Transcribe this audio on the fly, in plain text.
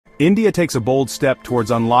India takes a bold step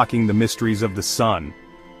towards unlocking the mysteries of the sun.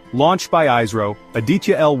 Launched by ISRO,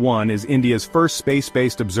 Aditya-L1 is India's first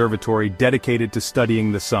space-based observatory dedicated to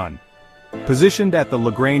studying the sun. Positioned at the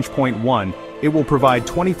Lagrange Point 1, it will provide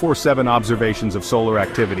 24/7 observations of solar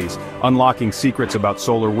activities, unlocking secrets about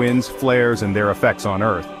solar winds, flares, and their effects on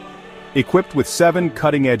Earth. Equipped with 7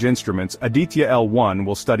 cutting-edge instruments, Aditya-L1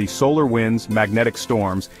 will study solar winds, magnetic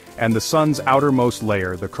storms, and the sun's outermost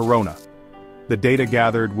layer, the corona. The data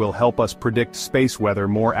gathered will help us predict space weather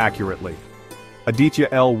more accurately.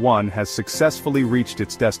 Aditya-L1 has successfully reached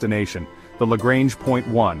its destination, the Lagrange Point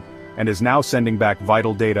 1, and is now sending back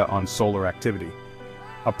vital data on solar activity.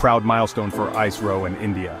 A proud milestone for ISRO and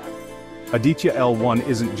India. Aditya-L1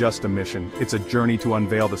 isn't just a mission, it's a journey to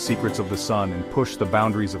unveil the secrets of the sun and push the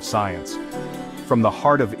boundaries of science. From the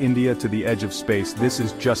heart of India to the edge of space, this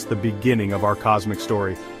is just the beginning of our cosmic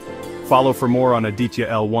story. Follow for more on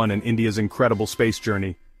Aditya-L1 and India's incredible space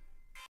journey.